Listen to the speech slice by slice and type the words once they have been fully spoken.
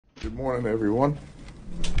Morning, everyone.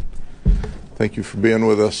 Thank you for being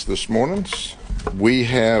with us this morning. We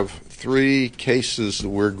have three cases that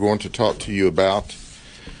we're going to talk to you about.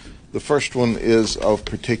 The first one is of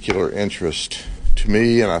particular interest to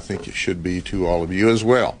me, and I think it should be to all of you as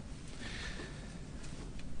well.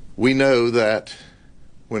 We know that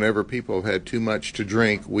whenever people have had too much to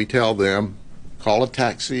drink, we tell them, call a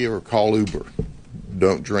taxi or call Uber.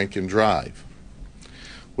 Don't drink and drive.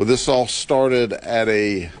 Well, this all started at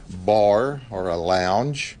a bar or a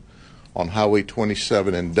lounge on Highway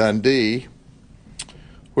 27 in Dundee,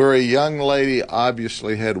 where a young lady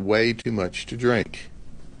obviously had way too much to drink.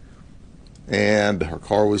 And her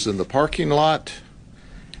car was in the parking lot,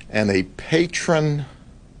 and a patron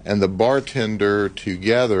and the bartender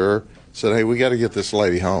together said, hey, we got to get this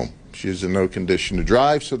lady home. She's in no condition to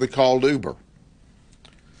drive, so they called Uber.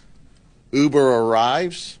 Uber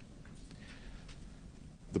arrives.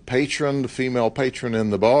 The patron, the female patron in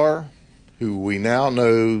the bar, who we now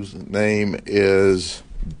know's name is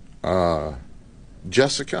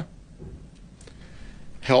Jessica,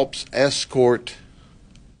 helps escort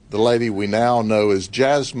the lady we now know as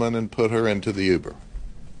Jasmine and put her into the Uber.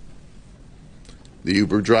 The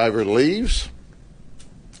Uber driver leaves,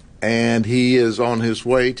 and he is on his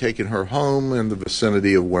way taking her home in the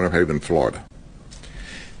vicinity of Winter Haven, Florida.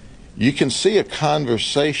 You can see a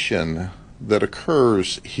conversation that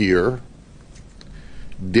occurs here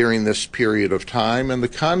during this period of time, and the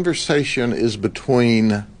conversation is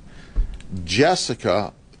between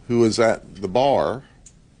Jessica, who is at the bar,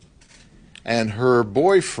 and her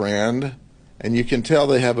boyfriend, and you can tell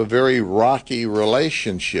they have a very rocky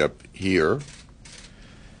relationship here,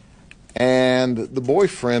 and the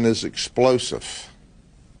boyfriend is explosive.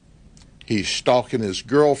 He's stalking his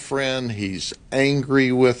girlfriend, he's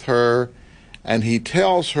angry with her, and he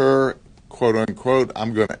tells her, quote unquote,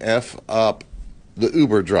 I'm going to F up the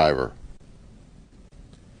Uber driver.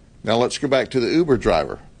 Now let's go back to the Uber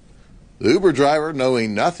driver. The Uber driver,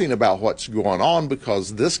 knowing nothing about what's going on,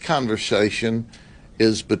 because this conversation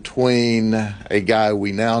is between a guy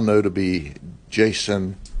we now know to be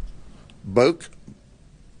Jason Boak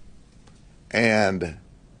and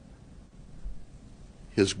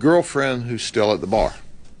his girlfriend, who's still at the bar.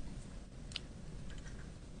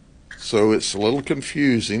 So it's a little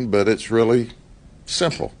confusing, but it's really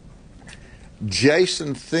simple.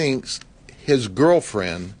 Jason thinks his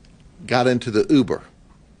girlfriend got into the Uber.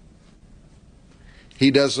 He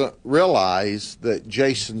doesn't realize that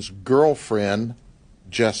Jason's girlfriend,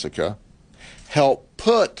 Jessica, helped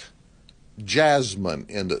put Jasmine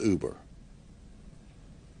in the Uber.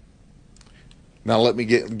 Now let me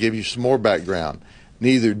give you some more background.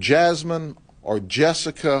 Neither Jasmine or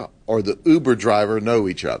Jessica or the Uber driver know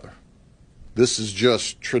each other. This is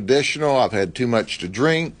just traditional. I've had too much to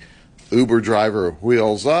drink. Uber driver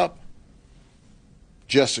wheels up.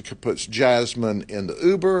 Jessica puts Jasmine in the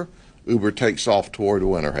Uber. Uber takes off toward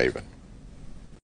Winter Haven.